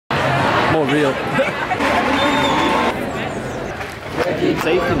more real.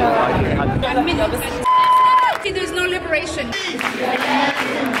 Safety net. There's no liberation. Black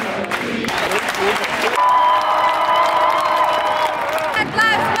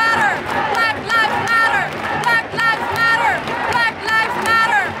lives matter. Black lives matter. Black lives matter. Black lives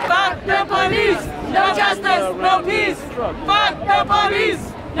matter. Fuck the police. No justice, no peace. Fuck the police.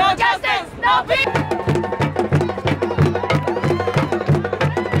 No justice, no peace.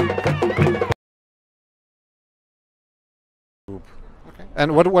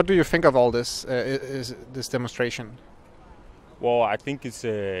 And what do you think of all this this demonstration? Well, I think it's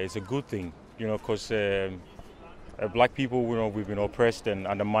a good thing, you know, because black people, you know, we've been oppressed and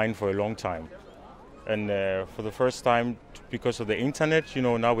undermined for a long time, and for the first time, because of the internet, you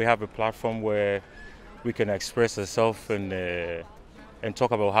know, now we have a platform where we can express ourselves and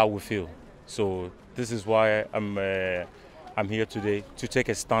talk about how we feel. So this is why I'm here today to take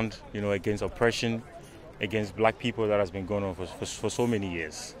a stand, you know, against oppression, against black people that has been going on for so many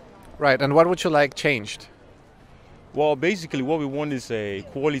years. Right, and what would you like changed? Well, basically what we want is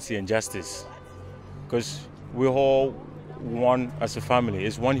equality and justice, because we're all one as a family.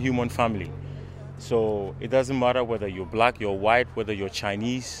 It's one human family. So it doesn't matter whether you're black, you're white, whether you're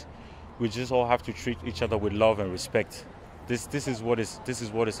Chinese. We just all have to treat each other with love and respect. This is what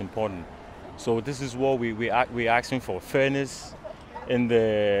is important. So this is what we're asking for: fairness in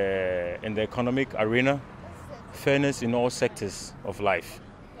the economic arena, fairness in all sectors of life,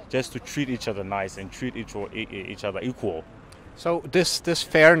 just to treat each other nice and treat each other equal. So this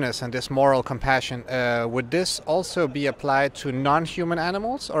fairness and this moral compassion, would this also be applied to non-human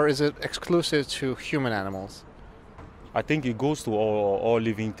animals, or is it exclusive to human animals? I think it goes to all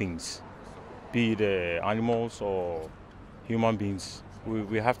living things, be it animals or human beings.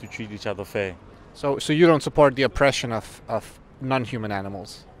 We have to treat each other fair. So you don't support the oppression of non-human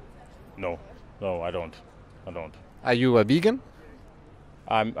animals? No, I don't. Are you a vegan?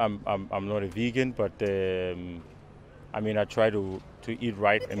 I'm not a vegan, but I mean, I try to eat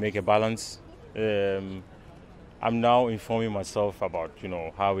right and make a balance. I'm now informing myself about, you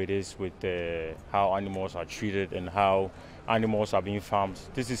know, how it is with how animals are treated and how animals are being farmed.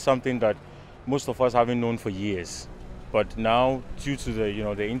 This is something that most of us haven't known for years, but now due to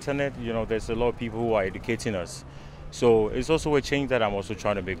the internet, you know, there's a lot of people who are educating us. So it's also a change that I'm also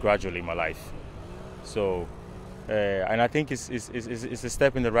trying to make gradually in my life. So, and I think it's a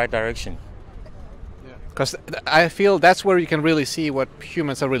step in the right direction. Because I feel that's where you can really see what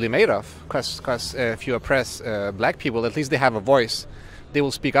humans are really made of. Because if you oppress black people, at least they have a voice. They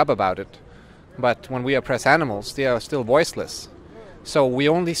will speak up about it. But when we oppress animals, they are still voiceless. So we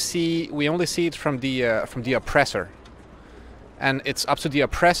only see it from the oppressor, and it's up to the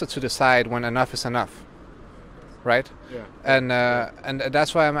oppressor to decide when enough is enough. Right? Yeah. And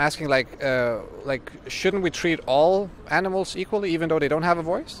that's why I'm asking, like, shouldn't we treat all animals equally, even though they don't have a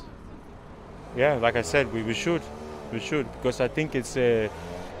voice? Yeah, like I said, we should, because I think it's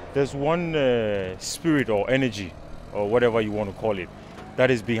there's one spirit or energy or whatever you want to call it that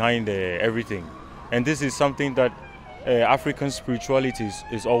is behind everything, and this is something that African spirituality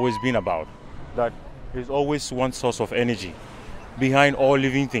is always been about. That there's always one source of energy behind all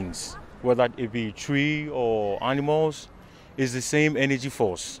living things, whether it be tree or animals. Is the same energy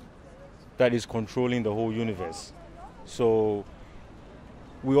force that is controlling the whole universe. So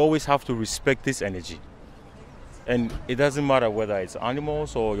we always have to respect this energy, and it doesn't matter whether it's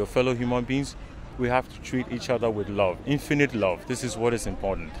animals or your fellow human beings. We have to treat each other with love, infinite love. This is what is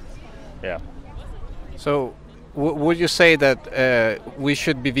important. Yeah. So would you say that we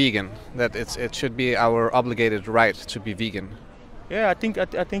should be vegan, that it should be our obligated right to be vegan? Yeah, I think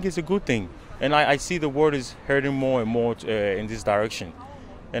it's a good thing, and I see the world is heading more and more in this direction,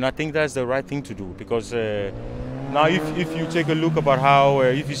 and I think that's the right thing to do, because now if you take a look about how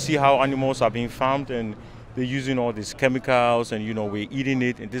if you see how animals are being farmed and they're using all these chemicals, and you know, we're eating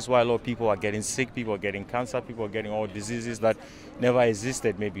it, and this is why a lot of people are getting sick, people are getting cancer, people are getting all diseases that never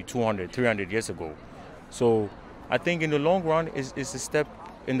existed maybe 200, 300 years ago. So I think in the long run it's a step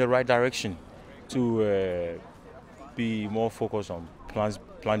in the right direction to be more focused on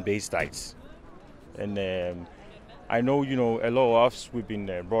plant-based diets. And I know, you know, a lot of us, we've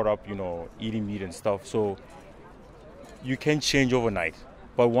been brought up, you know, eating meat and stuff, so you can change overnight.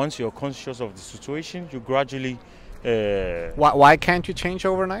 But once you're conscious of the situation, you gradually... Why can't you change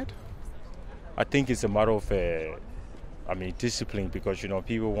overnight? I think it's a matter of, discipline, because, you know,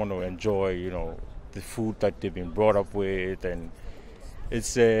 people want to enjoy, you know, the food that they've been brought up with, and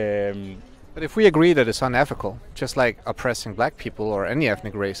it's... But if we agree that it's unethical, just like oppressing black people or any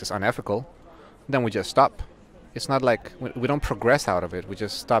ethnic race is unethical, then we just stop. It's not like we don't progress out of it. We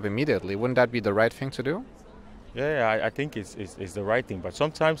just stop immediately. Wouldn't that be the right thing to do? Yeah, I think it's the right thing. But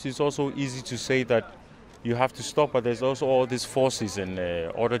sometimes it's also easy to say that you have to stop, but there's also all these forces and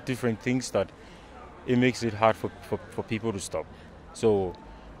other different things that it makes it hard for people to stop. So,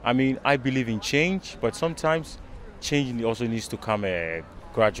 I mean, I believe in change, but sometimes change also needs to come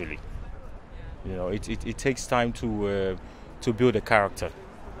gradually. You know, it takes time to build a character.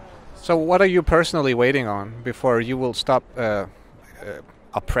 So what are you personally waiting on before you will stop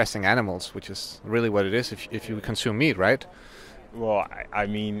oppressing animals, which is really what it is if you consume meat, right? Well, I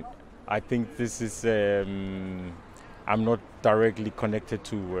mean, I think this is, I'm not directly connected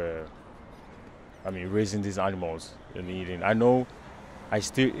to, raising these animals and eating. I know I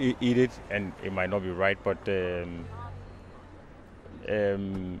still eat it, and it might not be right, but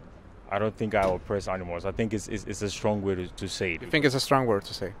I don't think I oppress animals. I think it's a strong way to say it. You think it's a strong word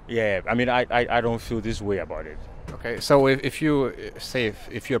to say? Yeah, I mean, I don't feel this way about it. Okay, so if you say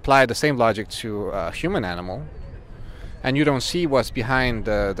if you apply the same logic to a human animal, and you don't see what's behind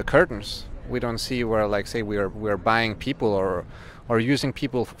the curtains, we don't see where, like, say, we're buying people or using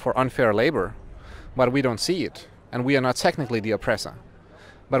people for unfair labor, but we don't see it, and we are not technically the oppressor,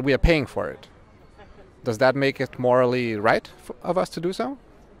 but we are paying for it. Does that make it morally right of us to do so?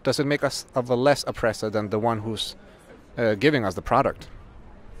 Does it make us of a less oppressor than the one who's giving us the product?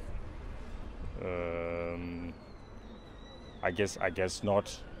 I guess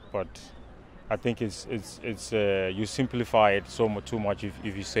not, but I think it's you simplify it too much if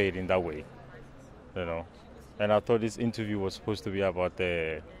you say it in that way, you know. And I thought this interview was supposed to be about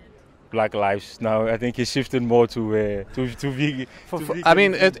the Black lives. Now I think it's shifted more to vegan. I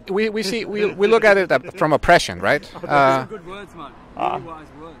mean, we look at it from oppression, right? Good words, man. Really wise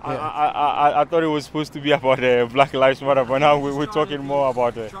words. I thought it was supposed to be about Black Lives Matter, but now we're talking more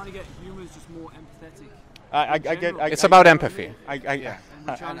about trying to get humans just more empathetic. It's about empathy. And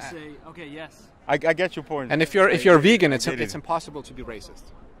we're trying to say, okay, yes. I get your point. And if you're vegan, it's impossible to be racist,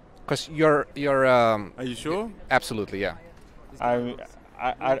 because you're. Are you sure? Absolutely, yeah. I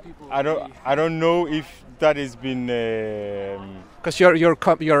don't know if that has been. Because your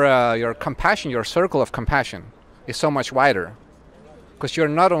compassion, your circle of compassion, is so much wider. Because you're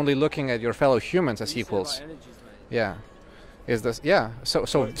not only looking at your fellow humans as equals. Yeah. Is this? Yeah.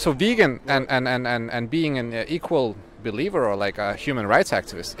 So vegan and being an equal believer or like a human rights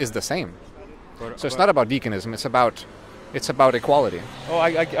activist is the same. So it's not about veganism. It's about equality. Oh,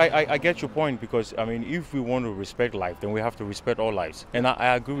 I get your point, because I mean, if we want to respect life, then we have to respect all lives, and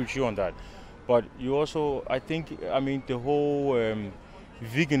I agree with you on that. But you also, I think, I mean, the whole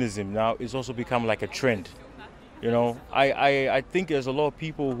veganism now is also become like a trend. You know, I think there's a lot of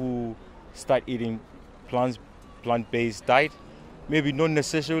people who start eating plant-based diet, maybe not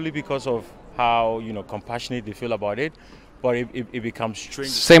necessarily because of how, you know, compassionate they feel about it, but it becomes strange.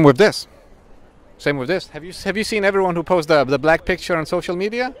 Same with this. Have you seen everyone who posts the black picture on social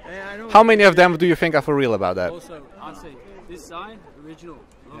media? Yeah, I know. How many of them do you think are for real about that? Also, I'd say this sign, original,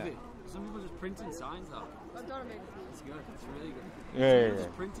 love it. Some people just printing signs out. It's good. It's really good. Yeah.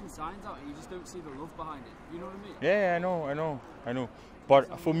 Just printing signs out, and you just don't see the love behind it. You know what I mean? Yeah, I know.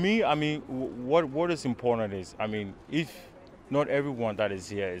 But for me, I mean, what is important is, I mean, if not everyone that is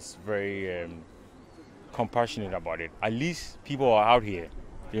here is very compassionate about it, at least people are out here,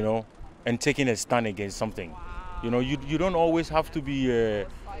 you know, and taking a stand against something. You know, you don't always have to be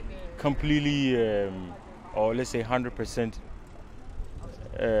completely, or let's say 100%.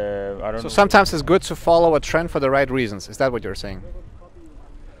 I don't know. So sometimes it's good to follow a trend for the right reasons. Is that what you're saying?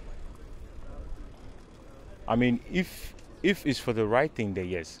 I mean, if it's for the right thing, then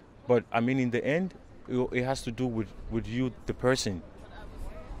yes. But I mean, in the end, it has to do with you, the person.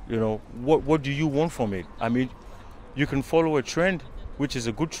 You know, what do you want from it? I mean, you can follow a trend, which is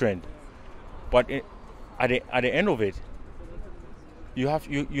a good trend, but at the end of it, you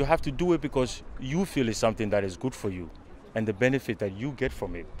have to do it because you feel it's something that is good for you, and the benefit that you get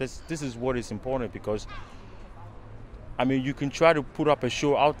from it. This is what is important, because I mean, you can try to put up a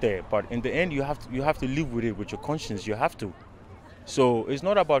show out there, but in the end, you have to live with it, with your conscience. You have to. So it's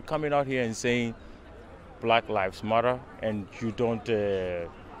not about coming out here and saying Black Lives Matter and you don't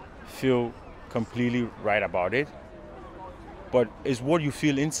feel completely right about it, but it's what you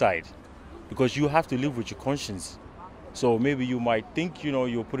feel inside, because you have to live with your conscience. So maybe you might think, you know,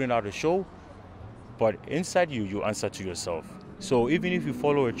 you're putting out a show, but inside you answer to yourself. So even if you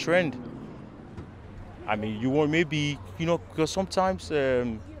follow a trend, I mean, you want maybe, you know, because sometimes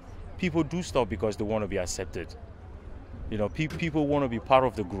people do stuff because they want to be accepted. You know, people want to be part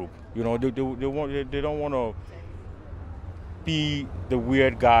of the group. You know, they don't want to. be the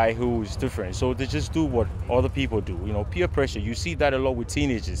weird guy who is different. So they just do what other people do. You know, peer pressure. You see that a lot with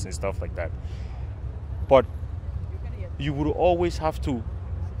teenagers and stuff like that. But you would always have to,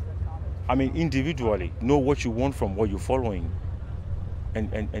 I mean, individually know what you want from what you're following.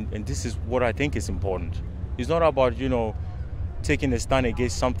 And this is what I think is important. It's not about, you know, taking a stand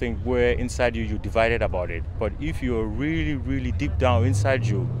against something where inside you, you're divided about it. But if you're really, really deep down inside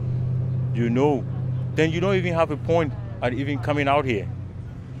you, you know, then you don't even have a point at even coming out here,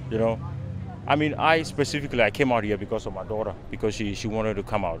 you know. I mean, I came out here because of my daughter, because she wanted to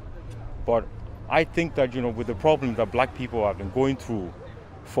come out. But I think that, you know, with the problem that black people have been going through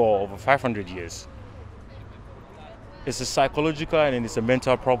for over 500 years, it's a psychological and it's a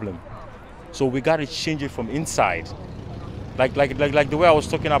mental problem. So we got to change it from inside. Like the way I was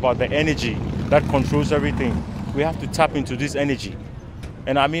talking about the energy that controls everything. We have to tap into this energy.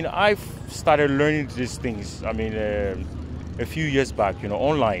 And I mean, I've started learning these things, I mean, a few years back, you know,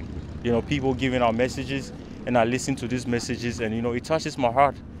 online. You know, people giving out messages, and I listen to these messages, and, you know, it touches my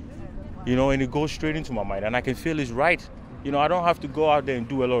heart, you know, and it goes straight into my mind, and I can feel it's right. You know, I don't have to go out there and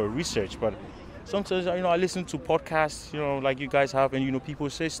do a lot of research, but sometimes, you know, I listen to podcasts, you know, like you guys have, and, you know, people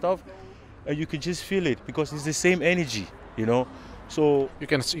say stuff, and you can just feel it, because it's the same energy, you know. So you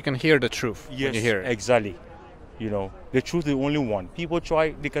can hear the truth. Yes, when you hear it. Exactly. You know, the truth is the only one. People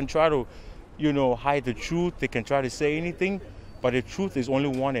they can try to, you know, hide the truth. They can try to say anything, but the truth is only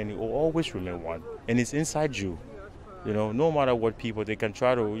one, and it will always remain one. And it's inside you. You know, no matter what people, they can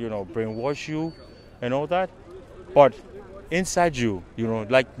try to, you know, brainwash you and all that. But inside you, you know,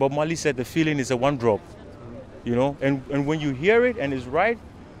 like Bob Marley said, the feeling is a one drop. You know, and when you hear it and it's right,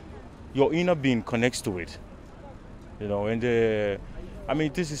 your inner being connects to it. You know, and I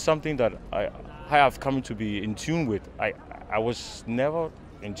mean, this is something that I have come to be in tune with. I was never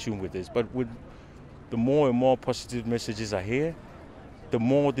in tune with this, but with the more and more positive messages I hear, the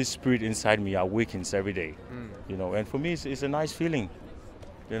more this spirit inside me awakens every day. You know, and for me, it's a nice feeling.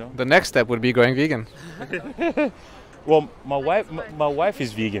 You know. The next step would be going vegan. Well, my wife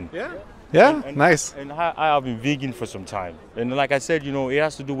is vegan. Yeah. Yeah. And nice. And I have been vegan for some time, and like I said, you know, it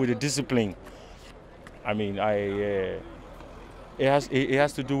has to do with the discipline. I mean, it has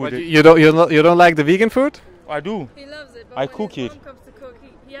to do with it. You don't like the vegan food? I do. He loves it, but I when cook his it. mom comes to cook,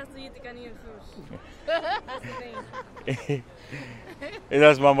 he has to eat the Ghanaian food. That's the thing.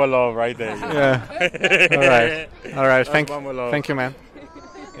 That's Mama Love right there. Yeah. All right. Thank you, man.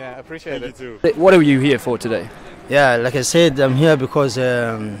 Yeah, appreciate it. too. What are you here for today? Yeah, like I said, I'm here because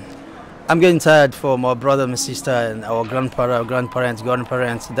I'm getting tired for my brother, my sister, and our grandparents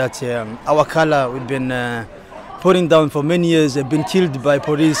that our color we've been putting down for many years. Have been killed by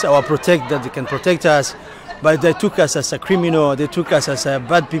police, that they can protect us, but they took us as a criminal. They took us as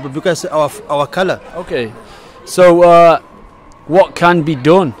bad people because of our color. Okay, so what can be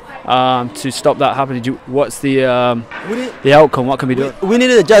done to stop that happening? What's the outcome? What can be done? We need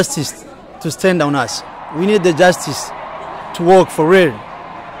the justice to stand on us. We need the justice to work for real,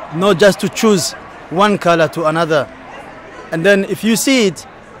 not just to choose one color to another. And then if you see it,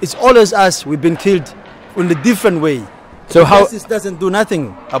 it's always us. We've been killed in a different way. So how justice doesn't do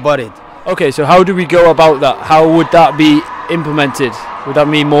nothing about it. Okay, so how do we go about that? How would that be implemented? Would that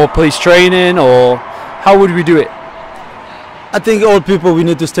mean more police training, or how would we do it? I think all people, we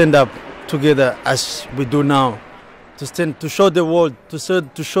need to stand up together as we do now, to show the world, to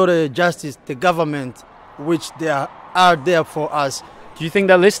show the justice, the government, which they are there for us. Do you think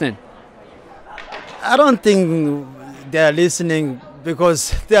they're listening? I don't think they are listening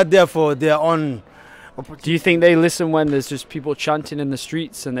because they are there for their own. Do you think they listen when there's just people chanting in the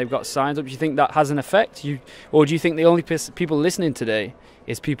streets and they've got signs up? Do you think that has an effect? Or do you think the only people listening today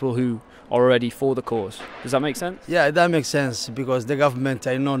is people who are already for the cause? Does that make sense? Yeah, that makes sense because the government,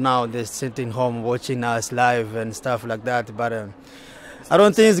 I know now, they're sitting home watching us live and stuff like that. But I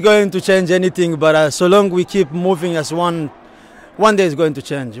don't think it's going to change anything. But so long we keep moving as one day it's going to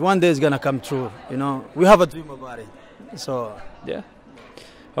change. One day it's going to come true. You know, we have a dream about it. So yeah.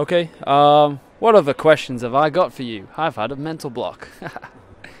 Okay. What other questions have I got for you? I've had a mental block.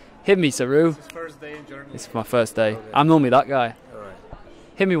 Hit me, Saru. It's his first day in Germany. It's my first day. Okay. I'm normally that guy. All right.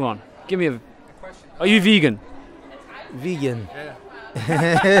 Hit me one. Give me a question. Are you vegan? Vegan.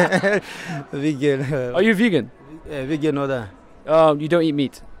 Yeah. Vegan. Are you vegan? Vegan or that? You don't eat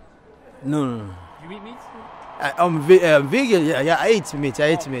meat? No. You eat meat? I'm vegan. Yeah, I eat meat.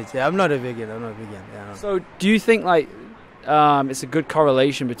 Yeah, I'm not a vegan. I'm not vegan. Yeah, no. So do you think like it's a good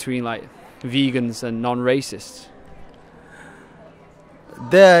correlation between like vegans and non-racists?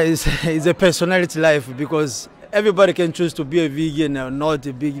 There is a personality life because everybody can choose to be a vegan or not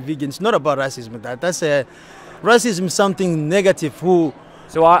a big vegan. It's not about racism. That's racism is something negative.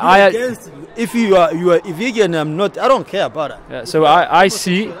 So I If you are a vegan, I'm not. I don't care about it. yeah, so I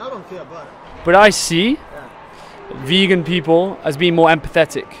see, I don't care about it. but I see vegan people as being more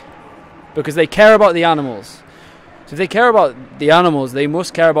empathetic because they care about the animals. So if they care about the animals, they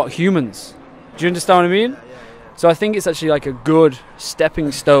must care about humans. Do you understand what I mean? So I think it's actually like a good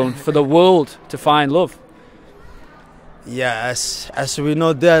stepping stone for the world to find love. Yeah, as we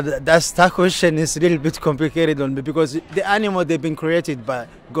know, that question is a little bit complicated on me because the animal they've been created by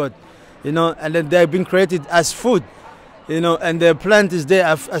God, you know, and then they've been created as food, you know, and the plant is there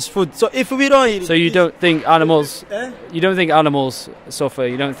as food. So if we don't eat, So you don't think animals, you don't think animals suffer?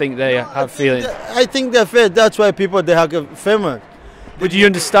 You don't think they have feelings? I think they're fair. That's why people they have famous. But do you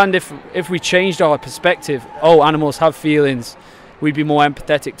understand if we changed our perspective? Oh, animals have feelings. We'd be more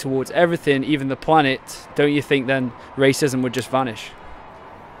empathetic towards everything, even the planet. Don't you think then racism would just vanish?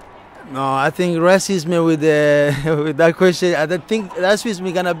 No, I think racism with with that question. I don't think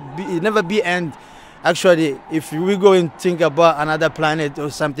racism gonna never be end. Actually, if we go and think about another planet or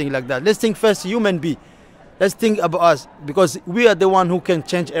something like that, let's think first human being. Let's think about us because we are the one who can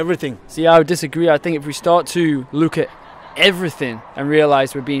change everything. See, I would disagree. I think if we start to look at everything and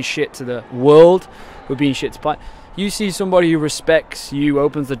realize we're being shit to the world, we're being shit to planet. You see somebody who respects you,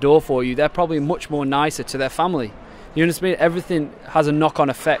 opens the door for you, they're probably much more nicer to their family. You understand? Everything has a knock-on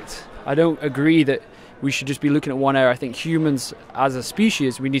effect. I don't agree that we should just be looking at one area. I think humans as a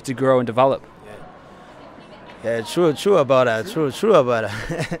species, we need to grow and develop. Yeah, true about that. True about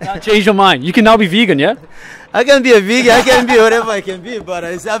that. Now change your mind. You can now be vegan, yeah? I can be a vegan. I can be whatever I can be, but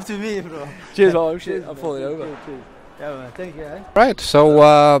it's up to me, bro. Cheers, oh shit, I'm falling over. Yeah, man. Thank you. Right.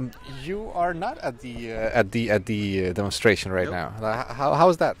 So you are not at the demonstration right now. How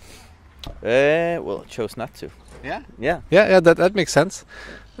is that? Well, chose not to. Yeah. Yeah. Yeah. That makes sense.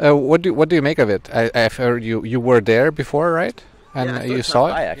 What do you make of it? I've heard you were there before, right? And you saw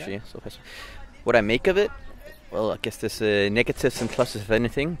it. Actually. So what I make of it? Well, I guess there's negatives and pluses of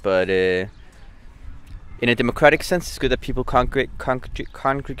anything, but in a democratic sense, it's good that people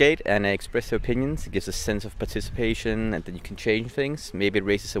congregate and express their opinions. It gives a sense of participation and that you can change things. Maybe it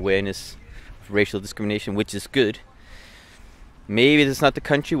raises awareness of racial discrimination, which is good. Maybe this is not the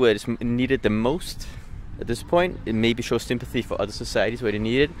country where it's needed the most at this point. It maybe shows sympathy for other societies where they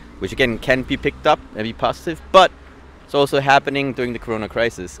need it, which again can be picked up and be positive, but it's also happening during the corona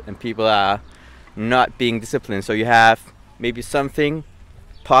crisis and people are not being disciplined. So you have maybe something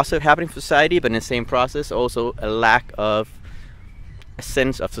positive happening for society, but in the same process also a lack of a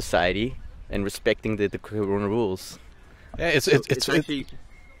sense of society and respecting the corona rules. Yeah, it's actually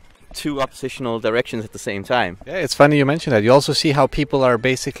two oppositional directions at the same time. Yeah, it's funny you mentioned that. You also see how people are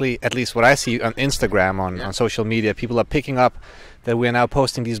basically, at least what I see on Instagram, on social media, people are picking up that we are now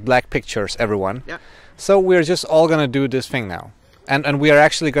posting these black pictures, everyone. Yeah. So we're just all gonna do this thing now. And we are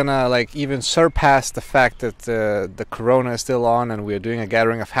actually gonna like even surpass the fact that the corona is still on and we are doing a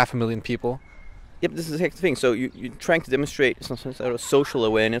gathering of 500,000 people. Yep, this is the thing. So you're trying to demonstrate some sort of social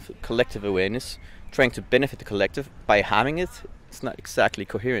awareness, collective awareness, trying to benefit the collective by harming it. It's not exactly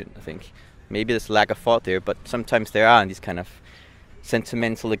coherent, I think. Maybe there's lack of thought there, but sometimes there are these kind of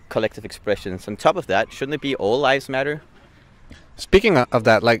sentimental collective expressions. On top of that, shouldn't it be all lives matter? Speaking of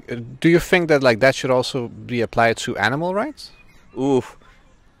that, like, do you think that like that should also be applied to animal rights? Ooh,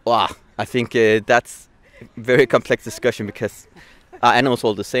 wow. I think that's a very complex discussion because are animals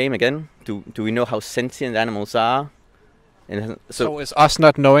all the same again? Do we know how sentient animals are? And so is us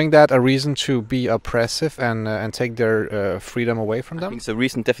not knowing that a reason to be oppressive and take their freedom away from them? I think it's a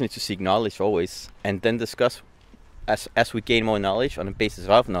reason definitely to seek knowledge always and then discuss as we gain more knowledge on the basis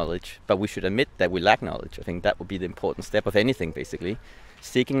of knowledge, but we should admit that we lack knowledge. I think that would be the important step of anything basically.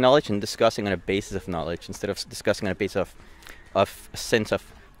 Seeking knowledge and discussing on a basis of knowledge instead of discussing on a basis of a sense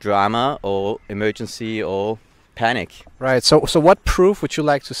of drama or emergency or panic. Right. So what proof would you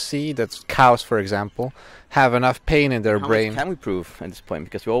like to see that cows, for example, have enough pain in their brain? How much can we prove at this point?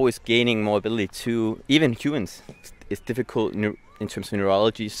 Because we're always gaining more ability to, even humans, it's difficult in terms of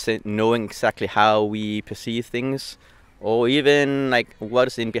neurology, knowing exactly how we perceive things, or even like what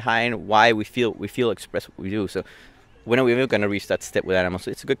is in behind why we feel express what we do. So when are we ever going to reach that step with animals?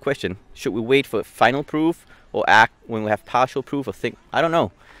 So it's a good question. Should we wait for final proof or act when we have partial proof or think? I don't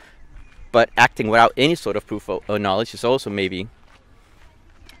know. But acting without any sort of proof or knowledge is also maybe.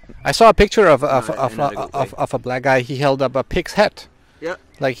 I saw a picture of a black guy. He held up a pig's head. Yeah.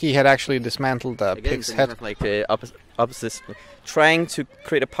 Like he had actually dismantled a pig's head. Have like the opposites, trying to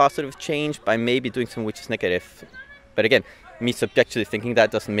create a positive change by maybe doing something which is negative. But again, me subjectively thinking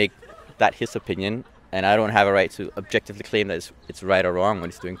that doesn't make that his opinion, and I don't have a right to objectively claim that it's right or wrong what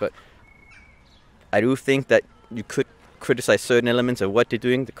he's doing. But I do think that you could criticize certain elements of what they're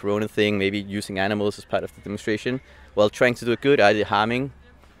doing, the corona thing, maybe using animals as part of the demonstration, while trying to do it good. Are they harming?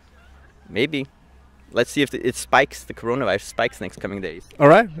 Maybe. Let's see if it spikes, the coronavirus spikes next coming days. All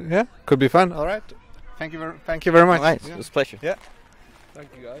right. Yeah. Could be fun. All right. Thank you very much. All right. Yeah. It was a pleasure. Yeah. Thank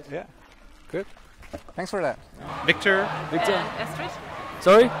you, guys. Yeah. Good. Thanks for that. Victor. Astrid?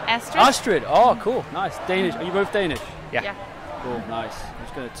 Sorry? Astrid? Astrid. Oh, cool. Nice. Danish. Are you both Danish? Yeah. Cool. Nice. I'm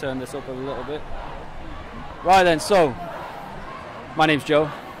just going to turn this up a little bit. Right then. So, my name's Joe.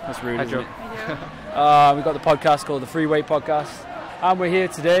 That's rude. Hi, isn't Joe. it? We've got the podcast called the Freeway Podcast, and we're here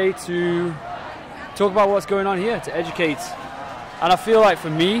today to talk about what's going on here, to educate. And I feel like for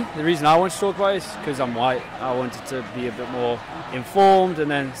me, the reason I want to talk about it is because I'm white. I wanted to be a bit more informed and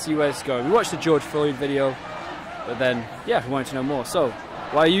then see where it's going. We watched the George Floyd video, but then, yeah, we wanted to know more. So,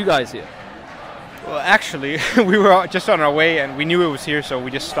 why are you guys here? Well, actually, we were just on our way and we knew it was here, so we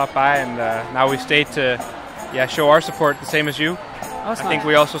just stopped by, and now we stayed to show our support, the same as you. That's I think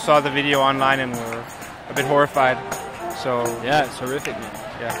we also saw the video online and were a bit horrified. So yeah, it's horrific, man.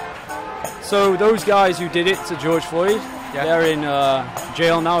 Yeah. So those guys who did it to George Floyd, they're in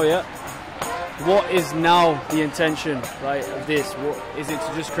jail now, yeah? What is now the intention, right, of this? What, is it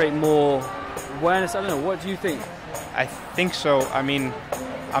to just create more awareness? I don't know. What do you think? I think so. I mean,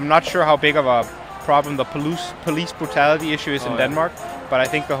 I'm not sure how big of a problem the police brutality issue is in Denmark, but I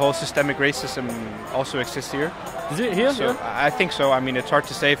think the whole systemic racism also exists here. Is it here? So I think so. I mean, it's hard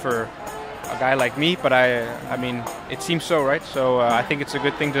to say for a guy like me, but I mean, it seems so, right? So I think it's a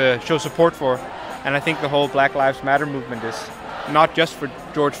good thing to show support for. And I think the whole Black Lives Matter movement is not just for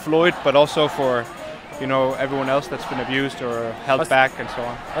George Floyd, but also for, you know, everyone else that's been abused or held back and so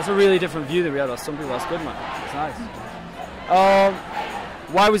on. That's a really different view than we had. Some people, that's good, man. It's nice.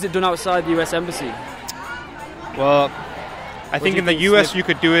 Why was it done outside the US Embassy? Well, I think in the US you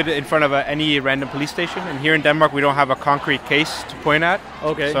could do it in front of any random police station, and here in Denmark we don't have a concrete case to point at.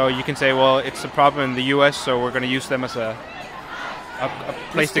 Okay. So you can say, well, it's a problem in the US, so we're going to use them as a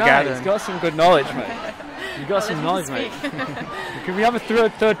place to gather. He's got some good knowledge, mate. You've got some knowledge, mate. Can we have a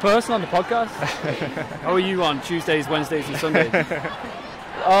third person on the podcast? How are you on Tuesdays, Wednesdays and Sundays?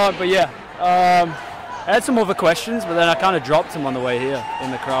 But yeah, I had some other questions, but then I kind of dropped them on the way here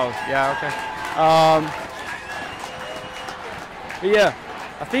in the crowd. Yeah, okay. But yeah,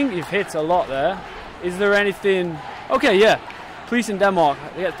 I think you've hit a lot there. Is there anything... Okay, yeah. Police in Denmark,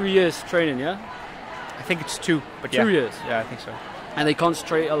 they get 3 years training, yeah? I think it's 2, but 2 years? Yeah, I think so. And they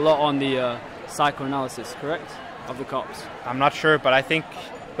concentrate a lot on the psychoanalysis, correct? Of the cops. I'm not sure, but I think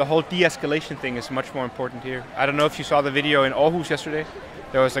the whole de-escalation thing is much more important here. I don't know if you saw the video in Aarhus yesterday.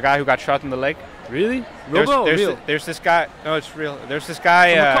 There was a guy who got shot in the leg. Really? Real? There's this guy... No, it's real. There's this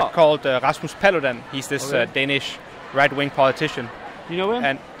guy called Rasmus Paludan. He's this Danish right-wing politician. You know him?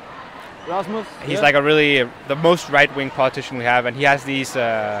 And Rasmus? He's like the most right-wing politician we have, and he has these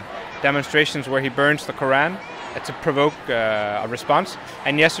demonstrations where he burns the Quran to provoke a response.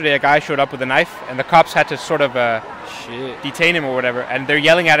 And yesterday a guy showed up with a knife, and the cops had to sort of detain him or whatever, and they're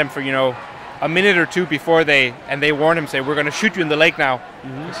yelling at him for, you know, a minute or two before they warn him, say, we're going to shoot you in the leg now,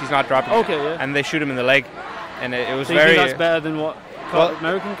 because he's not dropping it. Yeah. And they shoot him in the leg, and it was so very... you think that's better than what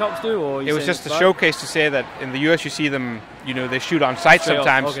American cops do? Or it was just a showcase to say that in the US you see them, you know, they shoot on sight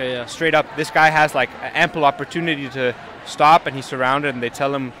sometimes, straight up. This guy has like ample opportunity to stop, and he's surrounded, and they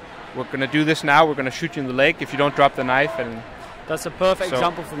tell him, we're going to do this now, we're going to shoot you in the leg if you don't drop the knife. And that's a perfect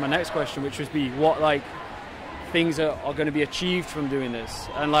example for my next question, which would be what like things are going to be achieved from doing this.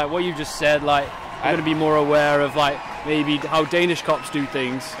 And like what you just said, like I'm going to be more aware of like maybe how Danish cops do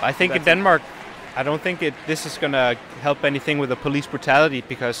things. I think in Denmark, I don't think this is going to help anything with the police brutality,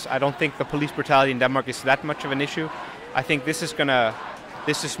 because I don't think the police brutality in Denmark is that much of an issue. I think this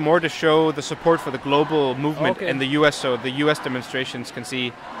is more to show the support for the global movement in the US, so the US demonstrations can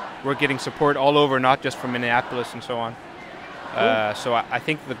see we're getting support all over, not just from Minneapolis and so on. Cool. So I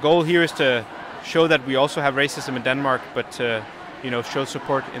think the goal here is to show that we also have racism in Denmark, but to, you know, show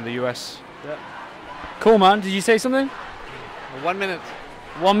support in the US. Yeah. Cool, man. Did you say something? 1 minute.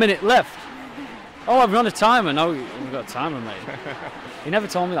 1 minute left. Oh, I've run a timer. No, we've got a timer, mate. You never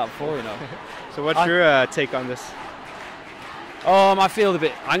told me that before, you know. So what's your take on this? I feel a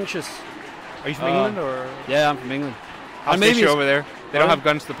bit anxious. Are you from England or? Yeah, I'm from England. How's the issue over there? They don't have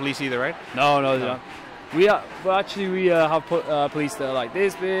guns, the police either, right? No, they don't. We have police that are like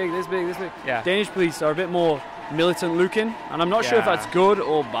this big. Yeah. Danish police are a bit more militant looking, and I'm not sure if that's good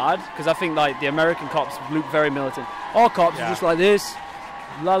or bad, because I think like the American cops look very militant. Our cops are just like this,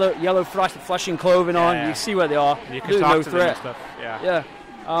 yellow flashing clothing on. You see where they are. You can talk to them and stuff. Yeah.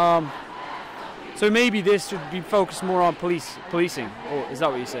 So maybe this should be focused more on policing, or is that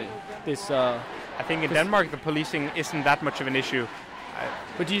what you're saying? This. I think in Denmark the policing isn't that much of an issue.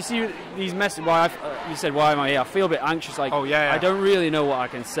 But do you see these messages? You said, why am I here? I feel a bit anxious. Like, oh, yeah. I don't really know what I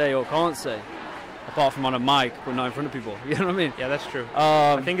can say or can't say, apart from on a mic, but not in front of people. You know what I mean? Yeah, that's true.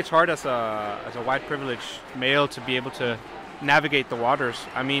 I think it's hard as a white privileged male to be able to navigate the waters.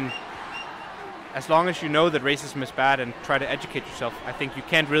 I mean, as long as you know that racism is bad and try to educate yourself, I think you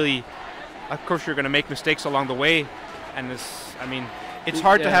can't really. Of course, you're going to make mistakes along the way, and it's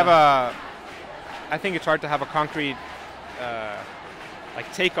hard to have a. I think it's hard to have a concrete.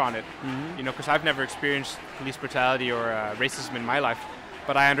 Take on it, you know, because I've never experienced police brutality or racism in my life,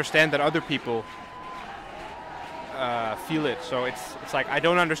 but I understand that other people feel it. So it's like I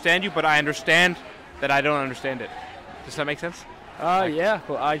don't understand you, but I understand that I don't understand it. Does that make sense? Yeah,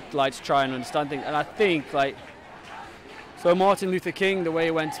 but I like to try and understand things, and I think so. Martin Luther King, the way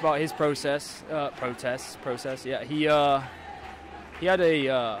he went about his process, yeah, he had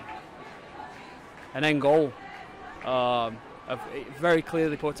an end goal. Very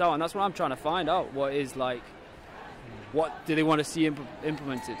clearly put out, and that's what I'm trying to find out. What do they want to see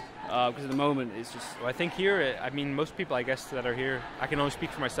implemented? Because at the moment it's just. Well, I think here, most people, I guess, that are here, I can only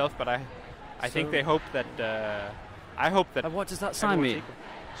speak for myself, but I think they hope that. I hope that. What does that sign mean?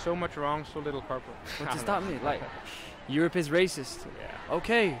 So much wrong, so little purple. What does that mean? Like, Europe is racist. Yeah.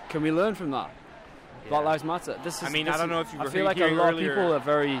 Okay, can we learn from that? Yeah. Black Lives Matter. I don't know if you. I feel like a lot of people are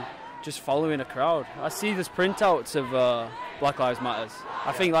very. Just following a crowd. I see there's printouts of Black Lives Matters.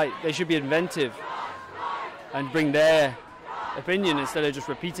 I think they should be inventive and bring their opinion instead of just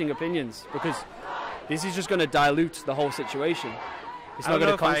repeating opinions, because this is just going to dilute the whole situation. It's not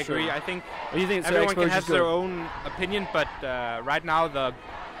going to I agree. I think everyone can have their own opinion, but right now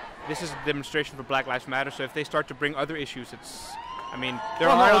this is a demonstration for Black Lives Matter. So if they start to bring other issues, there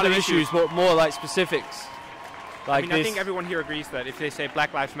are other issues, but more like specifics. I think everyone here agrees that if they say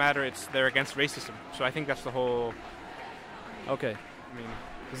Black Lives Matter, they're against racism. So I think that's the whole. Okay.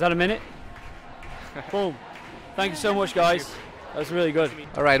 Is that a minute? Boom. Thank you so much, guys. That was really good.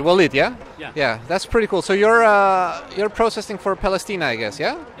 All right, Walid, yeah? Yeah. Yeah, that's pretty cool. So you're protesting for Palestine, I guess,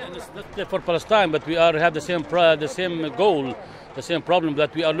 yeah? Yeah, not for Palestine, but we have the same goal, the same problem,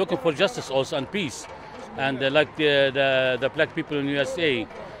 that we are looking for justice also and peace, and like the black people in USA.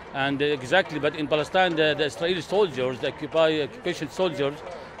 And exactly, but in Palestine, the Israeli soldiers, the occupation soldiers,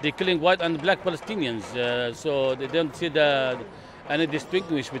 they're killing white and black Palestinians. So they don't see any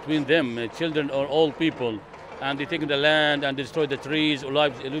distinguish between them, children or old people. And they're taking the land and destroy the trees,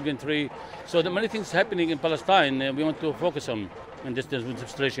 living tree. So many things happening in Palestine. We want to focus on in this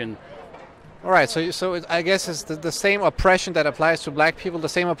demonstration. All right, so I guess it's the same oppression that applies to black people, the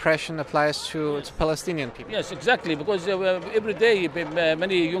same oppression applies to Palestinian people. Yes, exactly, because every day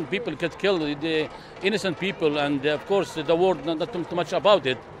many young people get killed, the innocent people, and of course the world not too much about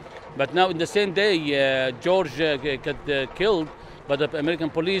it. But now in the same day, George got killed by the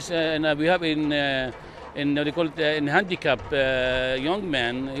American police, and we have in what they call it, in handicap young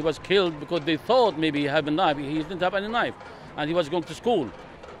man. He was killed because they thought maybe he had a knife. He didn't have any knife, and he was going to school.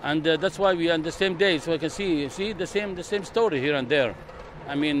 And that's why we are on the same day, so I can see the same story here and there.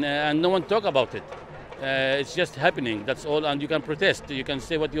 And no one talk about it. It's just happening. That's all. And you can protest. You can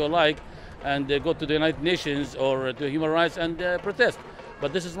say what you like, and go to the United Nations or to human rights and protest.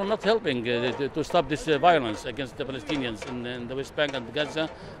 But this is not helping to stop this violence against the Palestinians in the West Bank and Gaza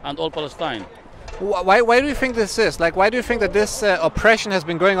and all Palestine. Why do you think this is? Like, why do you think that this oppression has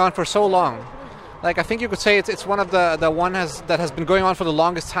been going on for so long? Like, I think you could say it's one of that has been going on for the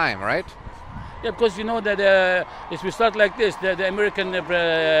longest time, right? Yeah, because you know that if we start like this, the American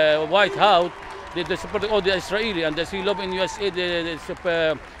White House, they support all the Israeli, and the Israeli lobby in USA,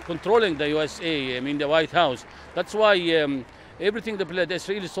 they're controlling the USA. The White House. That's why everything the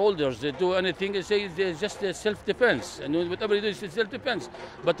Israeli soldiers they do anything, they say it's just self-defense, and whatever you do is self-defense.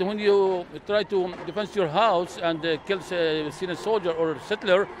 But when you try to defend your house and kill a Syrian soldier or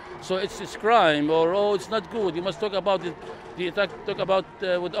settler, so it's crime, or it's not good. You must talk about it. Talk about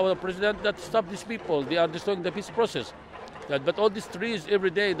with our president that stop these people. They are destroying the peace process. But all these trees every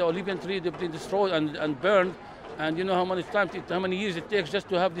day, the olive tree, they've been destroyed and burned. And you know how many years it takes just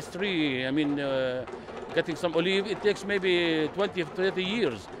to have this tree. Getting some olive, it takes maybe 20, 30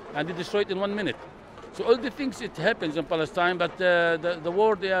 years, and they destroy it in 1 minute. So all the things, it happens in Palestine, but the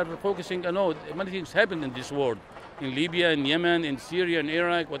war, they are focusing, many things happen in this world, in Libya, in Yemen, in Syria, in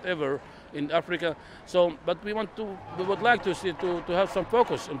Iraq, whatever, in Africa. So, but we would like to see, to have some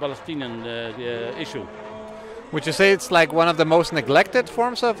focus on Palestinian issue. Would you say it's like one of the most neglected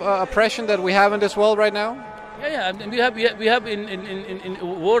forms of oppression that we have in this world right now? Yeah, I mean, we have in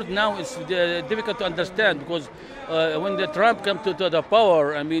world now it's difficult to understand because when the Trump come to the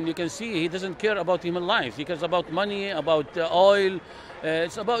power, I mean you can see he doesn't care about human life. He cares about money, about oil.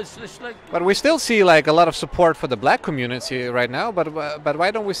 It's like. But we still see like a lot of support for the black community right now. But why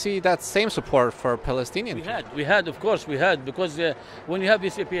don't we see that same support for Palestinian? We had, of course, we had, because when you have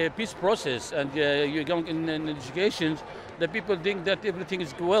this peace process and you're going in negotiations, the people think that everything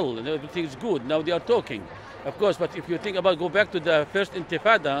is well, and everything is good. Now they are talking, of course. But if you think about go back to the first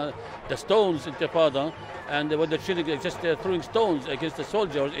Intifada, the stones Intifada, and when the children just throwing stones against the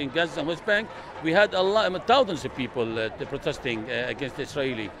soldiers in Gaza and West Bank, we had thousands of people protesting against the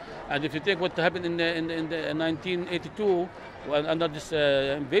Israeli. And if you take what happened in 1982, under this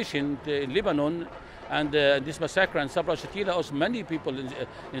invasion in Lebanon, and this massacre and Sabra Shatila, also many people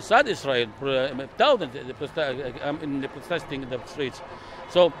inside Israel, thousands protesting in the streets.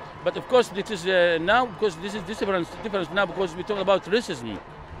 So, but of course, this is now, because this is difference now, because we talk about racism.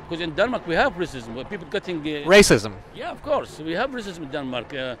 Because in Denmark we have racism, people getting racism. Yeah, of course, we have racism in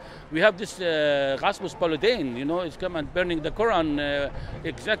Denmark. We have this Rasmus Paludan, you know, it's come and burning the Quran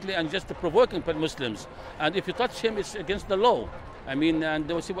exactly, and just provoking Muslims. And if you touch him, it's against the law. I mean, and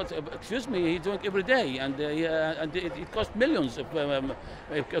they will see what, excuse me, he's doing every day, and it costs millions of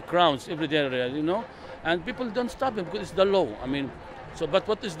crowns every day, you know, and people don't stop him because it's the law. I mean, so, but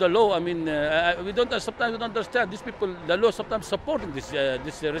what is the law? I mean, sometimes we don't understand. These people, the law sometimes supporting this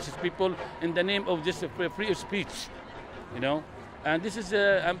racist people in the name of this free speech, you know, and this is.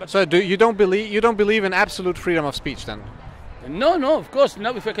 So, you don't believe in absolute freedom of speech then? No, of course.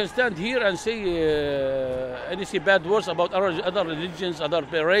 Now, if I can stand here and say any bad words about other religions, other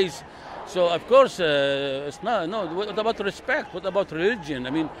race, so of course it's not. No, what about respect? What about religion?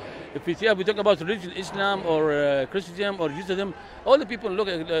 I mean, if we talk about religion, Islam or Christianity or Judaism, all the people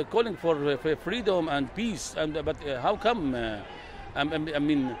calling for freedom and peace. But how come? I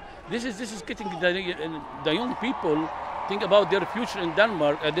mean, this is getting the young people think about their future in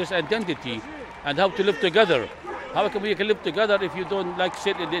Denmark and their identity and how to live together. How can we live together if you don't like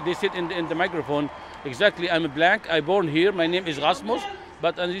sit? They sit in the microphone. Exactly. I'm black. I born here. My name is Rasmus.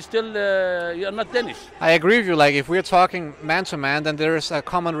 But you still you are not Danish. I agree with you. Like if we're talking man to man, then there is a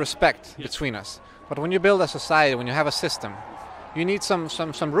common respect between us. But when you build a society, when you have a system, you need some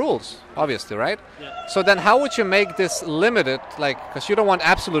rules, obviously, right? Yeah. So then, how would you make this limited? Like, because you don't want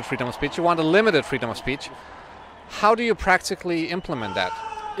absolute freedom of speech, you want a limited freedom of speech. How do you practically implement that?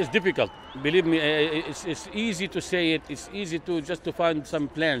 It's difficult. Believe me, it's easy to say it. It's easy to just to find some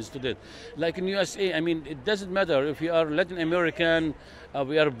plans to do. Like in USA, I mean, it doesn't matter if you are Latin American,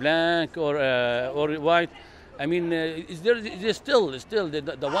 we are black or white. I mean, there's still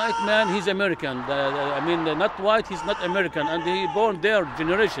the white man. He's American. I mean, not white. He's not American, and he born there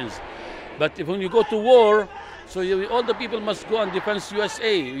generations. But when you go to war, so all the people must go and defend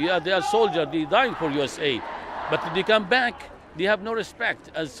USA. Yeah, they are soldiers. They dying for USA, but when they come back, they have no respect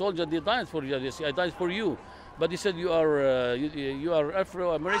as soldiers. They died for you. They say, I died for you. But they said you are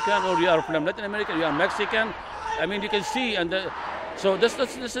Afro-American or you are from Latin America. You are Mexican. I mean, you can see, and so this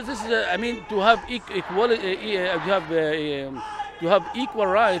is. I mean, to have equality, to have equal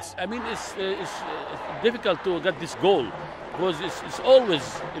rights. I mean, it's difficult to get this goal because it's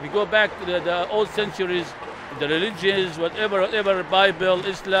always, if you go back to the old centuries, the religions, whatever, Bible,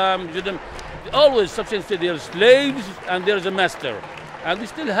 Islam, Judaism. Always substance there are slaves and there is a master, and we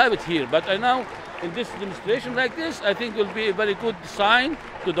still have it here. But now, in this demonstration like this, I think will be a very good sign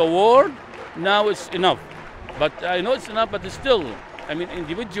to the world. Now it's enough, but I know it's enough, but it's still. I mean,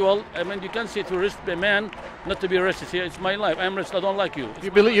 individual. I mean, you can't say to risk a man not to be racist. Here, it's my life. I'm racist. I don't like you.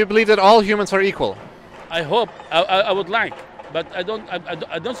 You believe that all humans are equal? I hope. I would like, but I don't.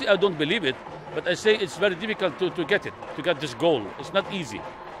 I don't say I don't believe it, but I say it's very difficult to get it. To get this goal, it's not easy.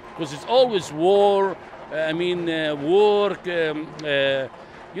 Because it's always war, work.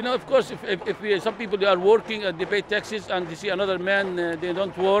 You know, of course, if some people they are working and they pay taxes and they see another man, they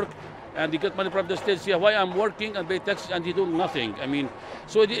don't work and they get money from the state, say, why I'm working and pay taxes and they do nothing. I mean,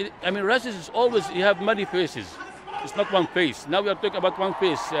 so, racism is always, you have many faces. It's not one face. Now we are talking about one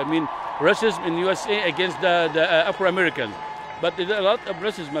face. I mean, racism in USA against the Afro-Americans. But there's a lot of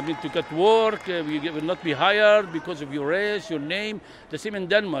racism. I mean, to get work, you will not be hired because of your race, your name. The same in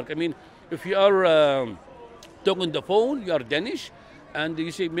Denmark. I mean, if you are talking on the phone, you are Danish, and you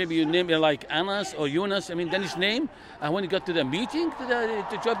say maybe your name is like Anas or Jonas, I mean, Danish name. And when you get to the meeting, to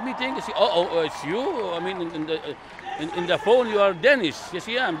the job meeting, you say, oh, it's you. I mean, in the phone, you are Danish. You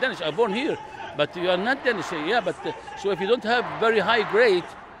say, yeah, I'm Danish. I'm born here. But you are not Danish. Say, yeah, but so if you don't have very high grade,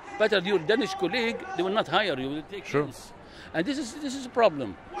 better your Danish colleague, they will not hire you. They will take sure. Chance. and this is a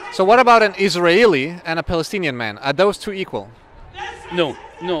problem. So what about an Israeli and a Palestinian man? Are those two equal? No,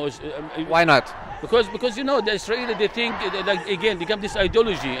 no. Why not? Because you know the Israeli, they think like again they have this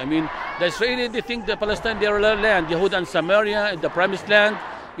ideology. I mean, the Israeli, they think the Palestine, their land, Yehuda and Samaria, the promised land.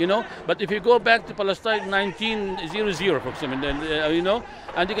 You know, but if you go back to Palestine 1900, for example, you know,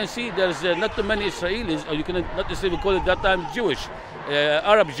 and you can see there's not too many Israelis, or you can not necessarily call it that time Jewish,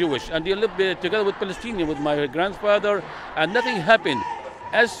 Arab Jewish, and they live together with Palestinians, with my grandfather, and nothing happened.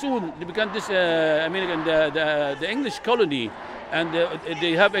 As soon they become this American, the English colony, and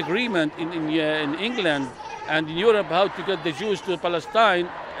they have agreement in England and in Europe how to get the Jews to Palestine,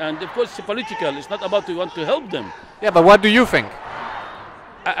 and of course it's political. It's not about to want to help them. Yeah, but what do you think?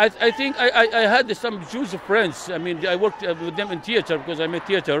 I think I had some Jewish friends. I mean, I worked with them in theater because I made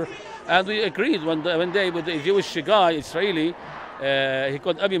theater, and we agreed one day with a Jewish guy, Israeli. He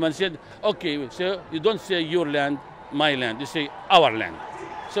called Abiman, said, "Okay, so you don't say your land, my land. You say our land."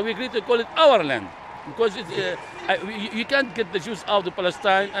 So we agreed to call it our land because you can't get the Jews out of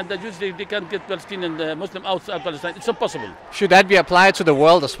Palestine, and the Jews they can't get Palestinian Muslim outside Palestine. It's impossible. Should that be applied to the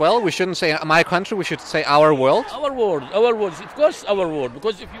world as well? We shouldn't say my country. We should say our world. Our world, of course, our world.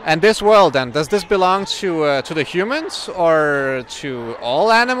 Because if you and this world, then, does this belong to the humans, or to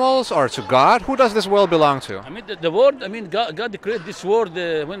all animals, or to God? Who does this world belong to? I mean, the world. I mean, God created this world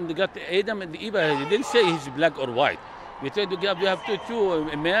when they got Adam and Eve. He didn't say he's black or white. We said we have two,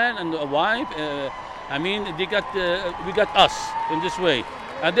 a man and a wife. I mean, we got us in this way,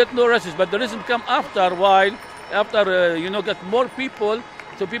 and there's no racism. But the racism come after a while, after you know, got more people,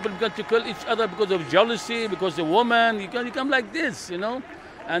 so people began to kill each other because of jealousy, because the woman. You come like this, you know.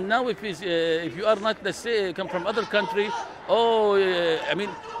 And now, if you are not, let's say, come from other country, I mean,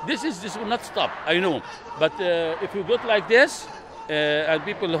 this will not stop. I know, but if you go like this, and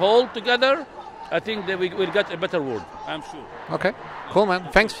people hold together, I think that we'll get a better world. I'm sure. Okay, cool, man.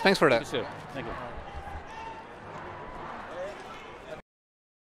 Thanks for that. Yes, sir. Thank you.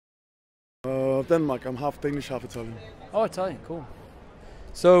 Denmark. I'm half Danish, half Italian. Oh, Italian, cool.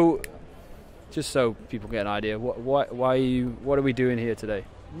 So, just so people get an idea, what are we doing here today?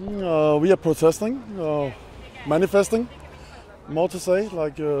 We are protesting, manifesting. More to say,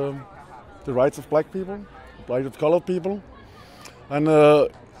 like the rights of black people, the rights of colored people, and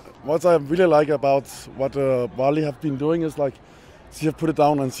what I really like about what Wally have been doing is like she have put it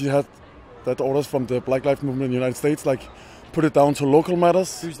down, and she had that orders from the Black Lives Movement in the United States, like put it down to local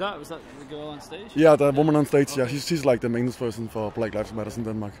matters. Who's that? Was that the girl on stage? Yeah, the woman on stage. Okay. Yeah, she's like the main person for Black Lives Matter in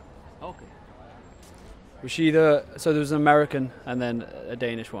Denmark. Okay. Was she so there was an American and then a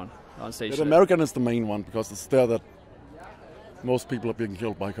Danish one on stage? Yeah, the American is the main one because it's there that most people are being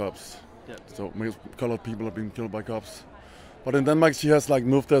killed by cops. Yep. So most colored people are being killed by cops. But in Denmark, she has like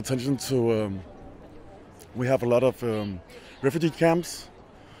moved their attention to. We have a lot of refugee camps,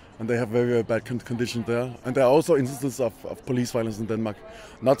 and they have very, very bad conditions there. And there are also instances of police violence in Denmark.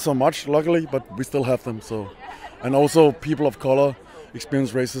 Not so much, luckily, but we still have them. So, and also people of color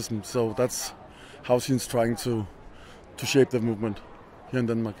experience racism. So that's how she's trying to shape the movement here in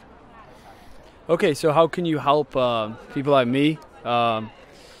Denmark. Okay, so how can you help people like me to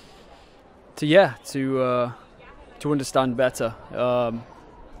understand better?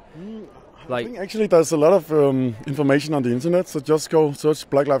 I think actually there's a lot of information on the internet, so just go search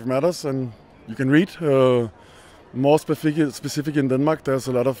Black Lives Matters and you can read. More specific in Denmark, there's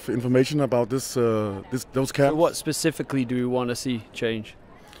a lot of information about those camps. So what specifically do we want to see change?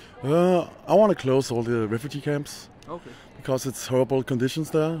 I want to close all the refugee camps. Okay. Because it's horrible conditions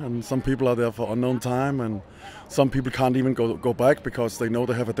there, and some people are there for unknown time, and some people can't even go back because they know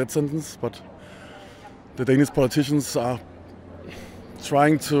they have a death sentence. But the Danish politicians are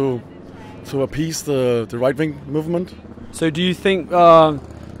trying to appease the right-wing movement. So do you think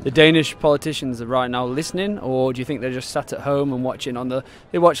the Danish politicians are right now listening, or do you think they're just sat at home and watching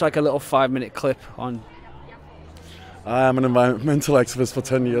they watch like a little 5-minute clip on? I am an environmental activist for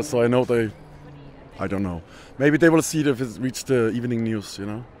 10 years, so I know I don't know. Maybe they will see it if it reached the evening news, you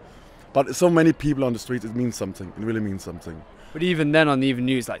know. But so many people on the street, it means something. It really means something. But even then, on the evening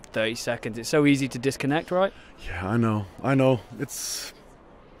news, like 30 seconds, it's so easy to disconnect, right? Yeah, I know.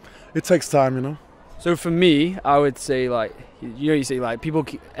 It takes time, you know. So for me, I would say you say like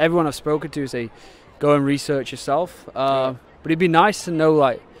everyone I've spoken to say, go and research yourself. But it'd be nice to know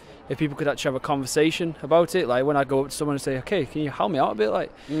like if people could actually have a conversation about it. Like when I go up to someone and say, okay, can you help me out a bit?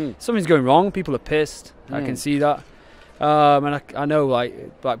 Like something's going wrong. People are pissed. I can see that. And I know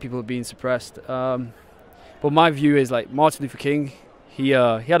like black people are being suppressed. But my view is like Martin Luther King, he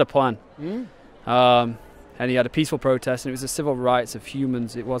had a plan. And he had a peaceful protest, and it was the civil rights of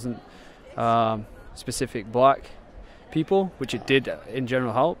humans. It wasn't specific black people, which it did in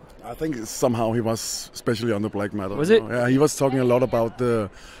general help? I think somehow he was, especially on the black matter. Was you it? know? Yeah, he was talking a lot about the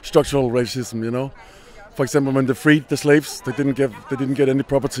structural racism. You know, for example, when they freed the slaves, they didn't get any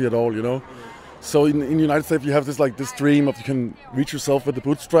property at all. You know, so in the United States you have this dream of you can reach yourself with the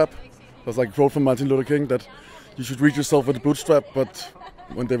bootstrap. There's like a quote from Martin Luther King that you should reach yourself with the bootstrap, but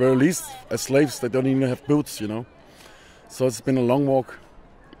when they were released as slaves, they don't even have boots. You know, so it's been a long walk.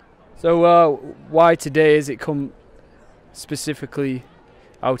 So why today has it come specifically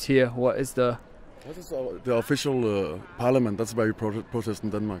out here? What is the... This is the official parliament. That's why we protest in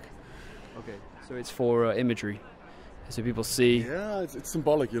Denmark. Okay, so it's for imagery, so people see... Yeah, it's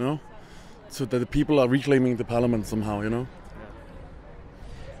symbolic, you know, so that the people are reclaiming the parliament somehow, you know.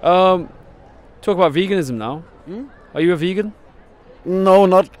 Talk about veganism now. Are you a vegan? No,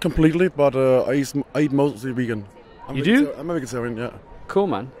 not completely, but I eat mostly vegan. You do? I'm a vegetarian, yeah. Cool,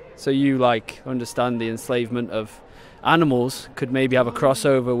 man. So you like understand the enslavement of animals, could maybe have a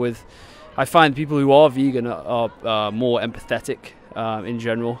crossover with... I find people who are vegan are more empathetic in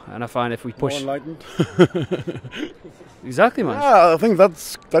general, and I find if we push... More enlightened. Exactly, man. Yeah, I think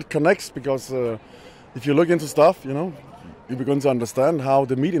that connects, because if you look into stuff, you know, you begin to understand how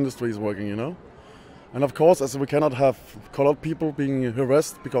the meat industry is working, you know. And of course, as we cannot have colored people being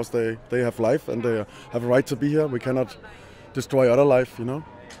harassed because they have life and they have a right to be here, we cannot destroy other life, you know.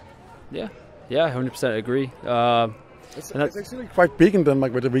 Yeah, 100% agree. It's actually quite big in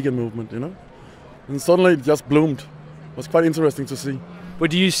Denmark with the vegan movement, you know. And suddenly it just bloomed. It was quite interesting to see.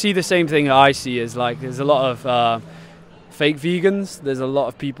 But do you see the same thing I see as like there's a lot of fake vegans, there's a lot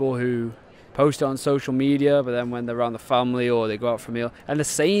of people who post it on social media, but then when they're around the family or they go out for a meal, and the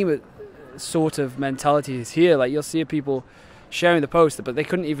same sort of mentality is here. Like you'll see people sharing the post, but they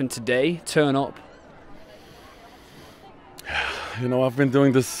couldn't even today turn up. You know, I've been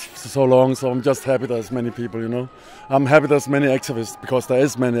doing this for so long, so I'm just happy there's many people, you know. I'm happy there's many activists, because there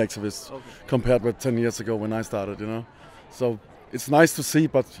is many activists compared with 10 years ago when I started, you know. So it's nice to see,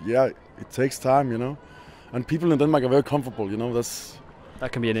 but yeah, it takes time, you know. And people in Denmark are very comfortable, you know.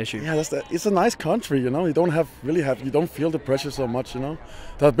 That can be an issue. Yeah, it's a nice country, you know. You don't feel the pressure so much, you know.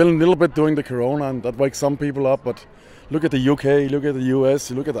 There's been a little bit during the corona, and that wakes some people up, but look at the UK, look at the US,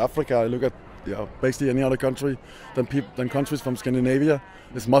 you look at Africa, look at basically any other country than countries from Scandinavia.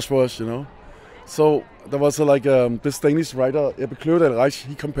 It's much worse, you know. So there was this Danish writer, Ebbe Kløvedal Reich,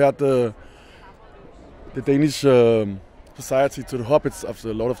 he compared the Danish society to the hobbits of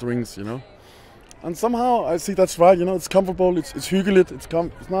the Lord of the Rings, you know. And somehow I see that's right, you know. It's comfortable, it's hyggeligt,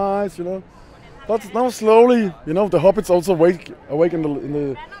 it's nice, you know. But now slowly, you know, the hobbits also awake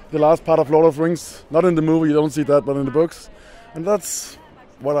in the last part of Lord of the Rings. Not in the movie, you don't see that, but in the books. And that's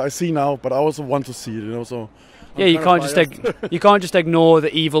what I see now, but I also want to see it, you know. So yeah, you can't just ignore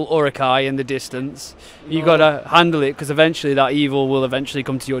the evil Uruk-hai in the distance. You gotta handle it, because eventually that evil will eventually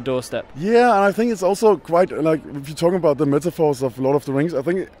come to your doorstep. Yeah, and I think it's also quite like, if you're talking about the metaphors of Lord of the Rings, I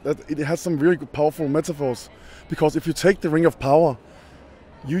think that it has some really powerful metaphors, because if you take the Ring of Power,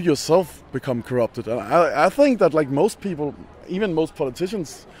 you yourself become corrupted. And I think that like most people, even most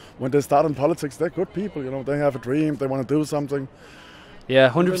politicians, when they start in politics, they're good people, you know. They have a dream, they want to do something. Yeah,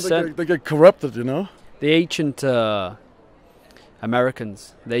 100%. They get corrupted, you know. The ancient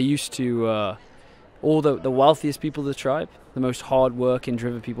Americans, they used to, all the wealthiest people of the tribe, the most hard-working,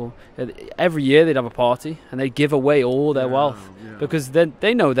 driven people, every year they'd have a party and they'd give away all their wealth, because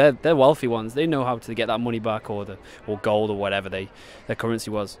they know they're wealthy ones. They know how to get that money back, or gold, or whatever their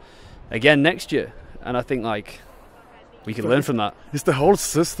currency was, again next year. And I think like we can learn from that. It's the whole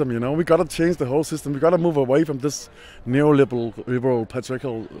system, you know. We gotta change the whole system. We gotta move away from this neoliberal,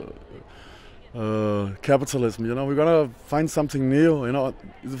 patriarchal capitalism, you know. We're gonna find something new, you know.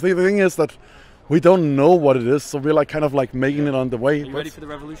 The thing is that we don't know what it is, so we're like kind of like making it on the way. Are you ready for the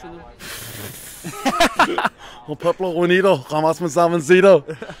revolution O pueblo unido, jamás me vencido.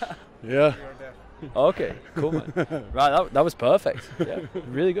 Yeah. Okay, cool, man. Right, that was perfect. Yeah,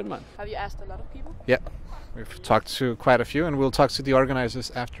 really good, man. Have you asked a lot of people? Yeah, we've talked to quite a few, and we'll talk to the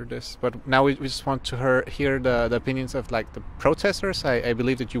organizers after this. But now we just want to hear the opinions of like the protesters. I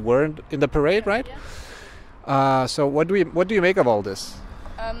believe that you were in the parade, right? Yeah. So what do you make of all this?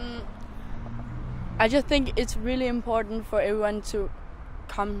 I just think it's really important for everyone to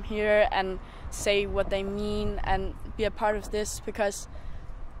come here and say what they mean and be a part of this, because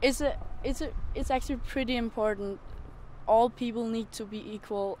it's actually pretty important. All people need to be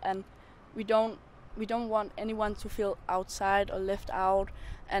equal, and we don't want anyone to feel outside or left out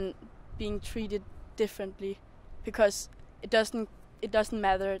and being treated differently, because it doesn't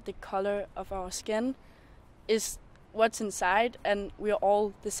matter the color of our skin, is what's inside, and we're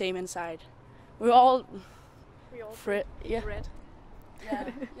all the same inside. We're all Yeah.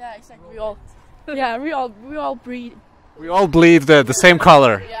 Yeah, exactly. We all breed. We all bleed the same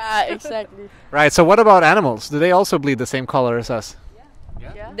color. Yeah, exactly. Right, so what about animals? Do they also bleed the same color as us?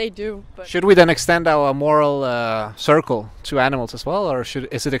 Yeah. They do. But Should we then extend our moral circle to animals as well, or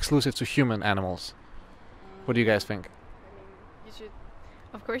is it exclusive to human animals? What do you guys think? You should,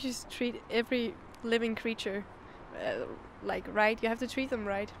 of course, you should treat every living creature like right. You have to treat them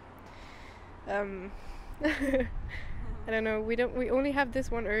right. I don't know. We only have this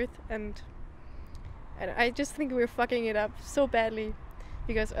one Earth, and I just think we're fucking it up so badly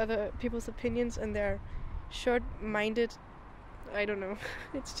because other people's opinions and their short-minded. I don't know.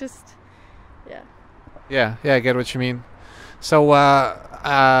 It's just, yeah. Yeah, I get what you mean. So,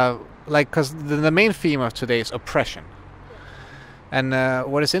 because the main theme of today is oppression. And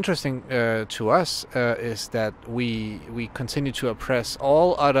what is interesting to us is that we continue to oppress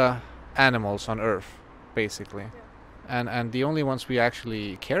all other animals on Earth, basically. And the only ones we're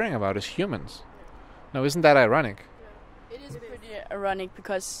actually caring about is humans. Now, isn't that ironic? it is pretty ironic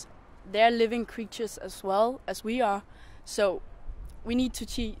because they're living creatures as well as we are. So we need to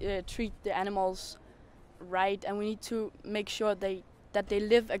treat the animals right, and we need to make sure that they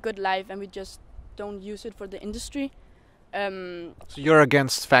live a good life, and we just don't use it for the industry. So you're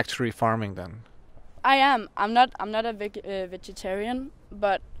against factory farming then? I am. I'm not a vegetarian,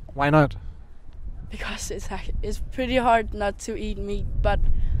 but why not? Because it's pretty hard not to eat meat. But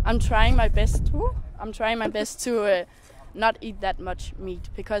I'm trying my best to not eat that much meat,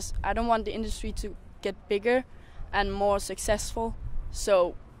 because I don't want the industry to get bigger and more successful.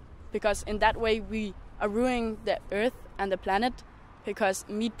 So, because in that way we are ruining the earth and the planet, because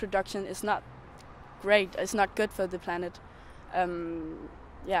meat production is not great. It's not good for the planet.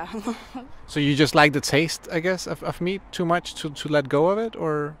 Yeah. So you just like the taste, I guess, of meat too much to let go of it,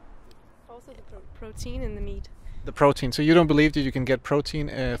 or? Also the protein in the meat. The protein. So you don't believe that you can get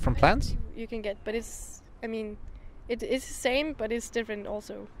protein from plants? You can get, but it's, I mean, it's the same, but it's different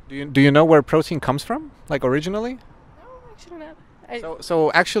also. Do you know where protein comes from, like originally? No, actually not.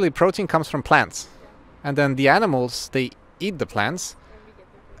 So actually protein comes from plants, and then the animals, they eat the plants. And we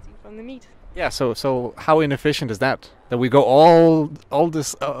get the protein from the meat. Yeah. So how inefficient is that? That we go all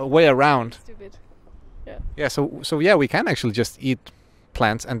this way around. Stupid. Yeah. Yeah. So yeah, we can actually just eat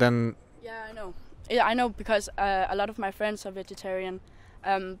plants and then. Yeah, I know. Yeah, I know, because a lot of my friends are vegetarian,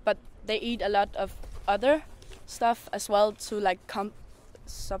 but they eat a lot of other stuff as well to like